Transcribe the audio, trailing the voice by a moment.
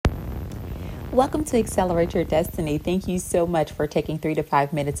Welcome to Accelerate Your Destiny. Thank you so much for taking 3 to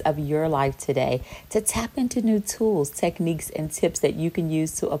 5 minutes of your life today to tap into new tools, techniques, and tips that you can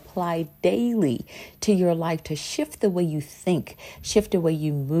use to apply daily to your life to shift the way you think, shift the way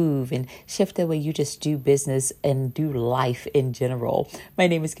you move, and shift the way you just do business and do life in general. My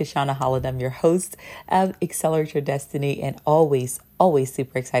name is Kashana Holland. I'm your host of Accelerate Your Destiny, and always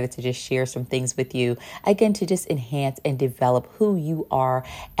super excited to just share some things with you, again, to just enhance and develop who you are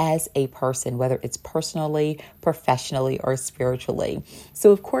as a person, whether it's personally, professionally, or spiritually. So,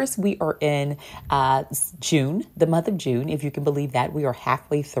 of course, we are in June, the month of June, if you can believe that. We are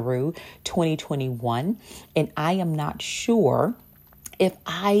halfway through 2021, and I am not sure if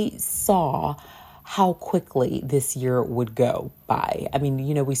I saw how quickly this year would go by. I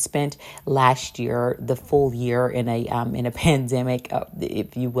mean, we spent last year, the full year in a pandemic,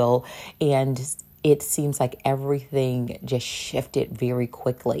 if you will, and it seems like everything just shifted very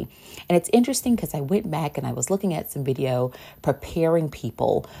quickly. And it's interesting because I went back and I was looking at some video preparing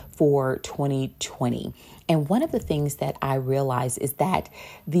people for 2020. And one of the things that I realized is that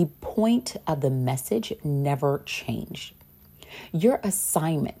the point of the message never changed. Your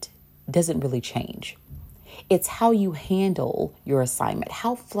assignment doesn't really change. It's how you handle your assignment.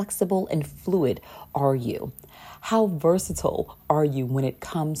 How flexible and fluid are you? How versatile are you when it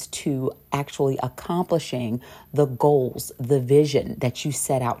comes to actually accomplishing the goals, the vision that you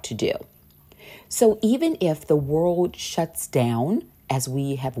set out to do? So even if the world shuts down, as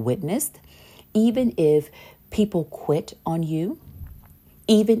we have witnessed, even if people quit on you,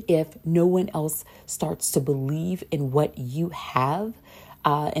 even if no one else starts to believe in what you have,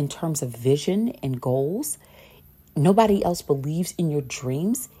 in terms of vision and goals, nobody else believes in your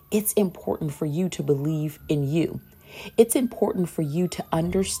dreams, it's important for you to believe in you. It's important for you to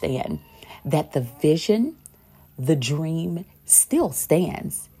understand that the vision, the dream still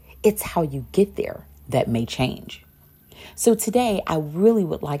stands. It's how you get there that may change. So today, I really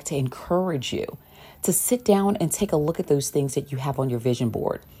would like to encourage you to sit down and take a look at those things that you have on your vision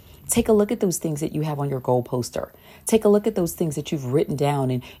board. Take a look at those things that you have on your goal poster. Take a look at those things that you've written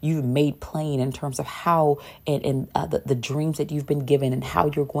down and you've made plain in terms of how and the dreams that you've been given and how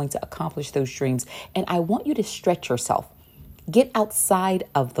you're going to accomplish those dreams. And I want you to stretch yourself. Get outside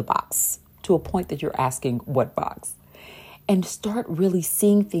of the box to a point that you're asking what box, and start really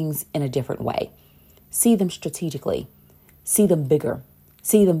seeing things in a different way. See them strategically. See them bigger.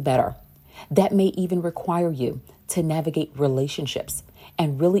 See them better. That may even require you to navigate relationships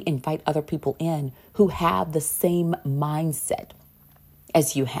and really invite other people in who have the same mindset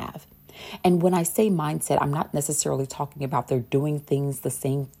as you have. And when I say mindset, I'm not necessarily talking about they're doing things the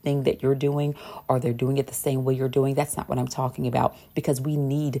same thing that you're doing or they're doing it the same way you're doing. That's not what I'm talking about, because we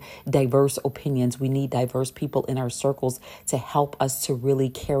need diverse opinions. We need diverse people in our circles to help us to really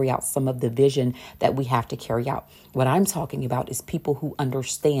carry out some of the vision that we have to carry out. What I'm talking about is people who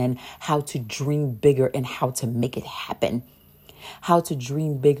understand how to dream bigger and how to make it happen. How to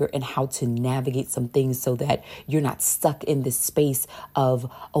dream bigger and how to navigate some things so that you're not stuck in this space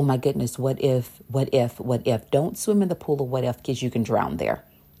of, oh my goodness, what if? Don't swim in the pool of what if, because you can drown there.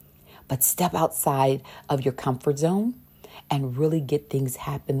 But step outside of your comfort zone and really get things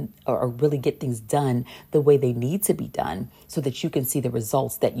happen or really get things done the way they need to be done so that you can see the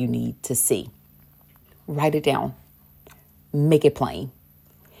results that you need to see. Write it down, make it plain,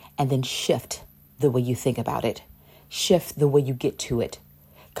 and then shift the way you think about it. Shift the way you get to it.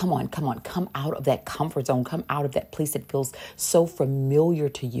 Come on. Come out of that comfort zone. Come out of that place that feels so familiar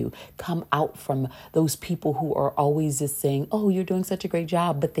to you. Come out from those people who are always just saying, oh, you're doing such a great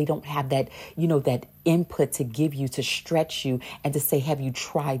job, but they don't have that, that input to give you, to stretch you and to say, have you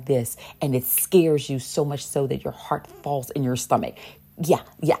tried this? And it scares you so much so that your heart falls in your stomach.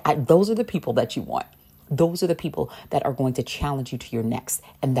 Those are the people that you want. Those are the people that are going to challenge you to your next.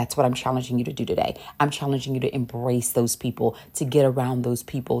 And that's what I'm challenging you to do today. I'm challenging you to embrace those people, to get around those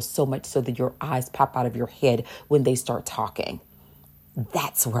people so much so that your eyes pop out of your head when they start talking.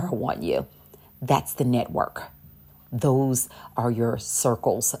 That's where I want you. That's the network. Those are your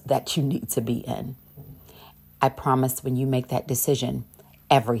circles that you need to be in. I promise when you make that decision,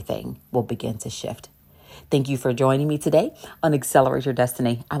 everything will begin to shift. Thank you for joining me today on Accelerate Your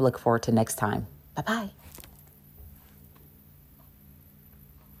Destiny. I look forward to next time. Bye-bye.